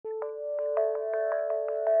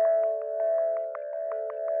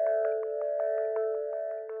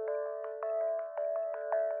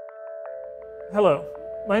Hello,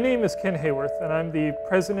 my name is Ken Hayworth and I'm the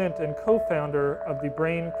president and co-founder of the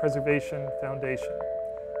Brain Preservation Foundation.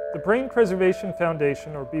 The Brain Preservation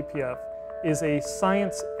Foundation, or BPF, is a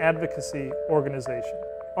science advocacy organization.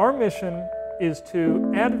 Our mission is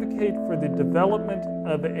to advocate for the development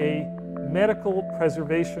of a medical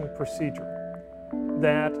preservation procedure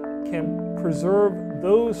that can preserve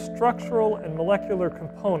those structural and molecular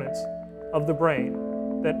components of the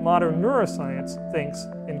brain that modern neuroscience thinks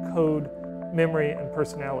encode memory and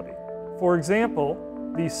personality. For example,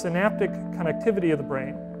 the synaptic connectivity of the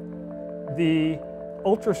brain, the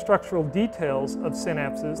ultrastructural details of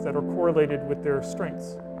synapses that are correlated with their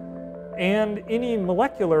strengths, and any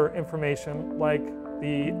molecular information like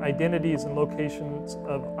the identities and locations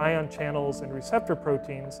of ion channels and receptor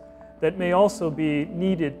proteins that may also be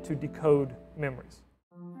needed to decode memories.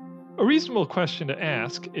 A reasonable question to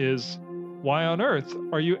ask is, why on earth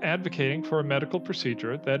are you advocating for a medical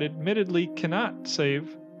procedure that admittedly cannot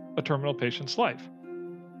save a terminal patient's life,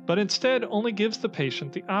 but instead only gives the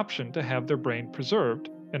patient the option to have their brain preserved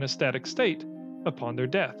in a static state upon their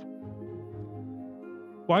death?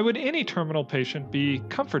 Why would any terminal patient be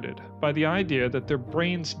comforted by the idea that their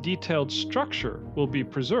brain's detailed structure will be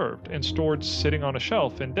preserved and stored sitting on a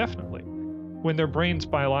shelf indefinitely, when their brain's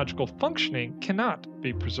biological functioning cannot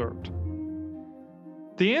be preserved?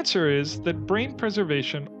 The answer is that brain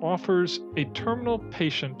preservation offers a terminal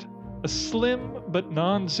patient a slim but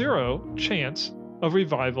non-zero chance of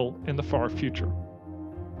revival in the far future.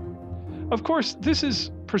 Of course, this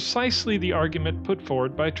is precisely the argument put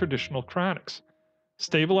forward by traditional cryonics.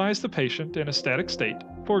 Stabilize the patient in a static state,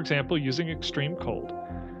 for example using extreme cold,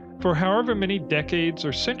 for however many decades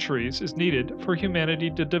or centuries is needed for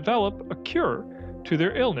humanity to develop a cure to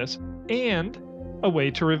their illness and a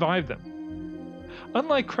way to revive them.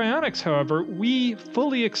 Unlike cryonics, however, we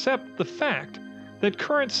fully accept the fact that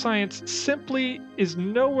current science simply is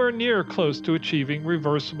nowhere near close to achieving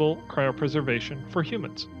reversible cryopreservation for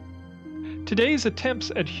humans. Today's attempts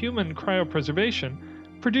at human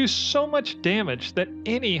cryopreservation produce so much damage that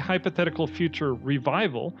any hypothetical future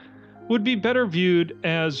revival would be better viewed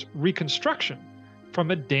as reconstruction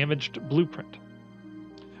from a damaged blueprint.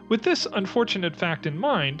 With this unfortunate fact in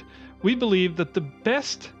mind, we believe that the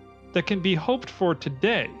best that can be hoped for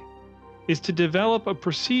today is to develop a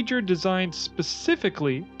procedure designed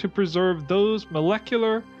specifically to preserve those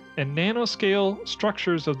molecular and nanoscale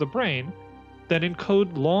structures of the brain that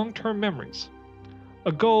encode long-term memories,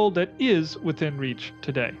 a goal that is within reach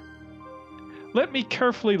today. Let me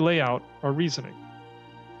carefully lay out our reasoning.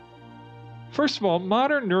 First of all,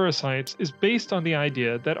 modern neuroscience is based on the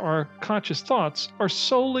idea that our conscious thoughts are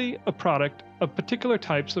solely a product of particular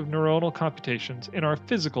types of neuronal computations in our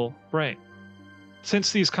physical brain.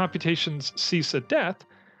 Since these computations cease at death,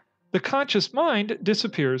 the conscious mind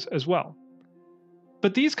disappears as well.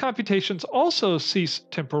 But these computations also cease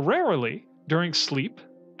temporarily during sleep,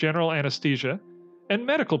 general anesthesia, and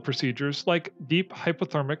medical procedures like deep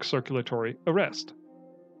hypothermic circulatory arrest.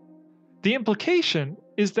 The implication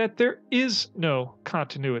is that there is no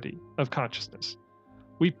continuity of consciousness.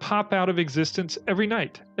 We pop out of existence every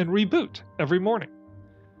night and reboot every morning.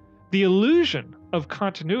 The illusion of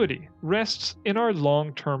continuity rests in our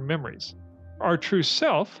long-term memories. Our true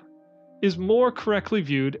self is more correctly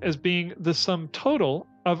viewed as being the sum total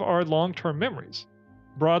of our long-term memories,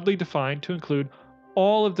 broadly defined to include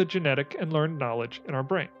all of the genetic and learned knowledge in our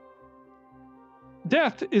brain.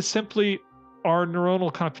 Death is simply our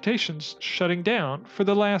neuronal computations shutting down for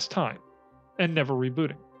the last time and never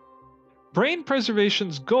rebooting. Brain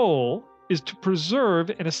preservation's goal is to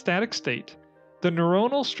preserve in a static state the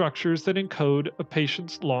neuronal structures that encode a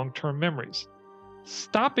patient's long-term memories,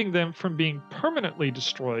 stopping them from being permanently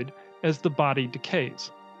destroyed as the body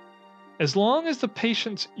decays. As long as the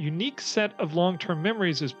patient's unique set of long-term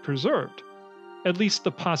memories is preserved, at least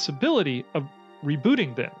the possibility of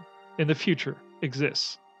rebooting them in the future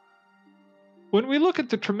exists. When we look at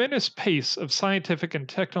the tremendous pace of scientific and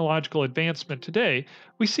technological advancement today,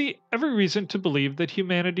 we see every reason to believe that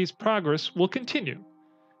humanity's progress will continue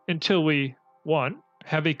until we, 1,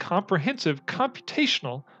 have a comprehensive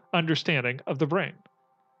computational understanding of the brain.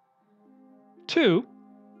 2,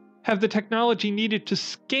 have the technology needed to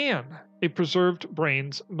scan a preserved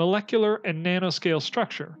brain's molecular and nanoscale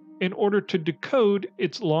structure in order to decode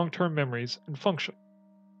its long-term memories and function.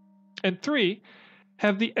 And 3,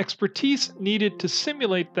 have the expertise needed to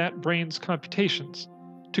simulate that brain's computations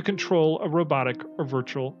to control a robotic or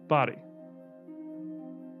virtual body.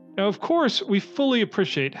 Now, of course, we fully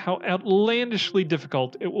appreciate how outlandishly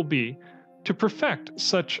difficult it will be to perfect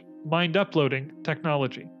such mind-uploading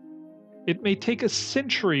technology. It may take a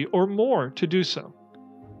century or more to do so.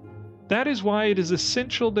 That is why it is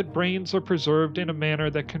essential that brains are preserved in a manner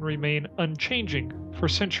that can remain unchanging for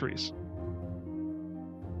centuries.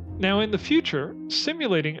 Now, in the future,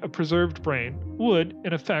 simulating a preserved brain would,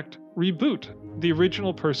 in effect, reboot the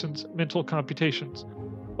original person's mental computations,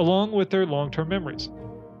 along with their long-term memories.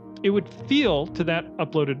 It would feel to that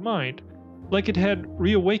uploaded mind like it had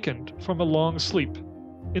reawakened from a long sleep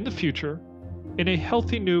in the future in a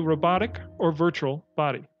healthy new robotic or virtual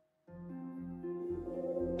body.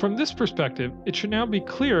 From this perspective, it should now be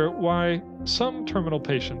clear why some terminal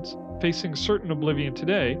patients facing certain oblivion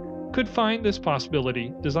today could find this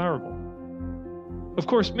possibility desirable. Of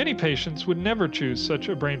course, many patients would never choose such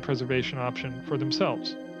a brain preservation option for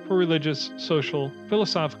themselves, for religious, social,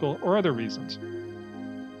 philosophical, or other reasons.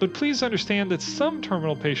 But please understand that some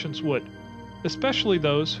terminal patients would, especially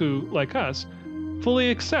those who, like us, fully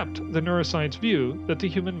accept the neuroscience view that the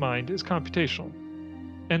human mind is computational,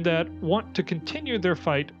 and that want to continue their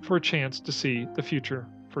fight for a chance to see the future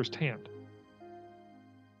firsthand.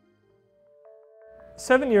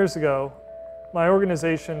 7 years ago, my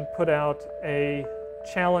organization put out a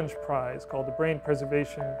challenge prize called the Brain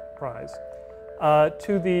Preservation Prize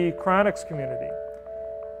to the cryonics community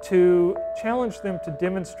to challenge them to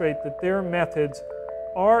demonstrate that their methods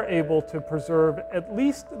are able to preserve at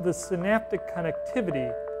least the synaptic connectivity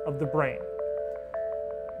of the brain.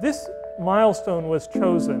 This milestone was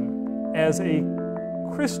chosen as a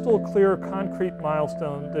crystal clear concrete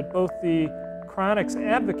milestone that both the cryonics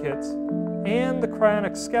advocates and the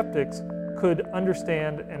cryonics skeptics could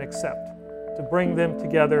understand and accept, to bring them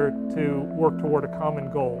together to work toward a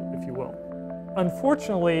common goal, if you will.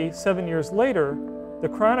 Unfortunately, 7 years later, the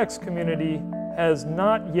cryonics community has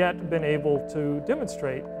not yet been able to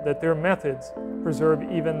demonstrate that their methods preserve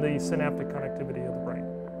even the synaptic connectivity of the brain.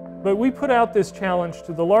 But we put out this challenge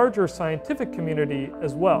to the larger scientific community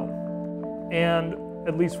as well. And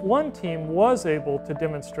at least one team was able to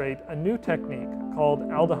demonstrate a new technique called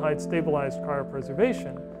aldehyde-stabilized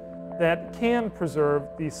cryopreservation that can preserve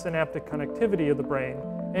the synaptic connectivity of the brain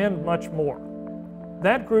and much more.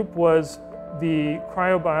 That group was the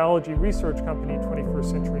cryobiology research company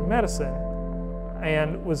 21st Century Medicine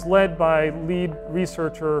and was led by lead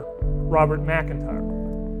researcher Robert McIntyre.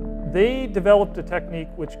 They developed a technique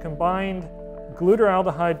which combined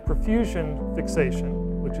glutaraldehyde perfusion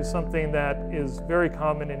fixation, which is something that is very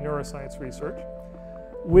common in neuroscience research,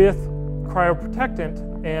 with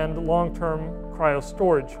cryoprotectant and long-term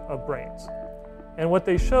cryostorage of brains. And what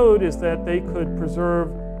they showed is that they could preserve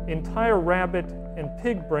entire rabbit and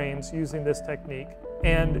pig brains using this technique,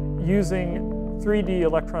 and using 3D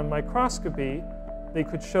electron microscopy, they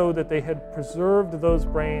could show that they had preserved those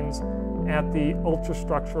brains at the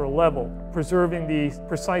ultrastructural level, preserving the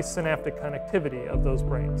precise synaptic connectivity of those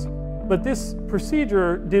brains. But this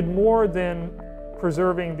procedure did more than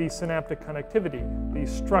preserving the synaptic connectivity, the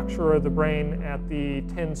structure of the brain at the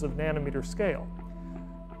tens of nanometer scale.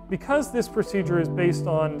 Because this procedure is based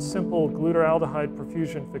on simple glutaraldehyde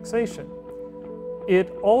perfusion fixation,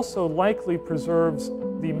 it also likely preserves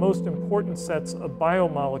the most important sets of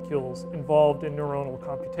biomolecules involved in neuronal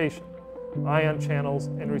computation, ion channels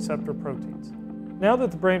and receptor proteins. Now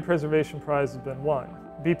that the Brain Preservation Prize has been won,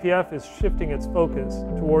 BPF is shifting its focus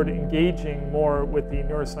toward engaging more with the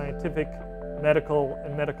neuroscientific, medical,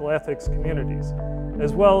 and medical ethics communities,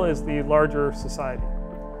 as well as the larger society.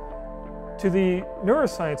 To the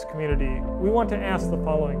neuroscience community, we want to ask the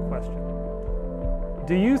following question.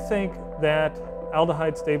 Do you think that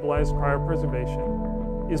aldehyde-stabilized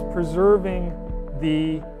cryopreservation is preserving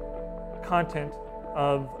the content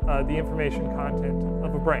of the information content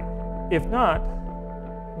of a brain? If not,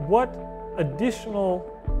 what additional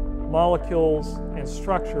molecules and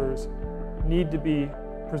structures need to be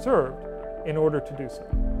preserved in order to do so?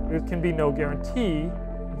 There can be no guarantee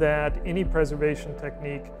that any preservation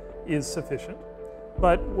technique is sufficient,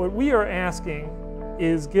 but what we are asking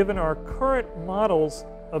is, given our current models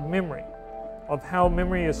of memory, of how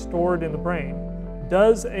memory is stored in the brain,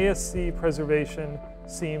 does ASC preservation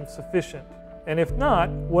seem sufficient? And if not,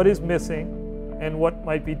 what is missing and what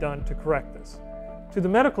might be done to correct this? To the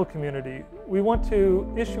medical community, we want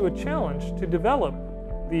to issue a challenge to develop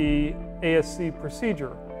the ASC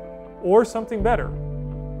procedure, or something better,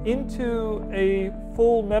 into a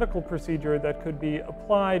full medical procedure that could be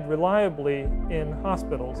applied reliably in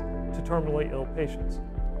hospitals to terminally ill patients.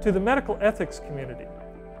 To the medical ethics community,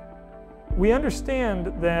 we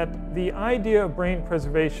understand that the idea of brain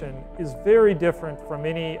preservation is very different from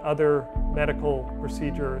any other medical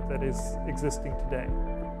procedure that is existing today.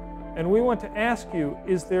 And we want to ask you,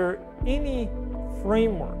 is there any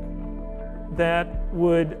framework that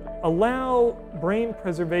would allow brain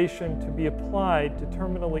preservation to be applied to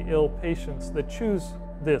terminally ill patients that choose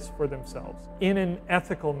this for themselves in an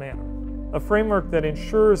ethical manner. A framework that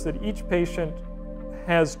ensures that each patient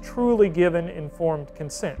has truly given informed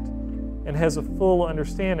consent and has a full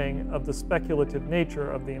understanding of the speculative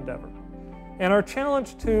nature of the endeavor. And our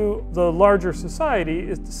challenge to the larger society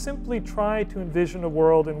is to simply try to envision a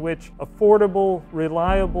world in which affordable,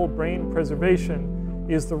 reliable brain preservation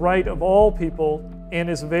is the right of all people and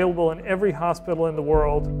is available in every hospital in the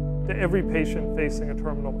world to every patient facing a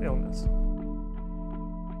terminal illness.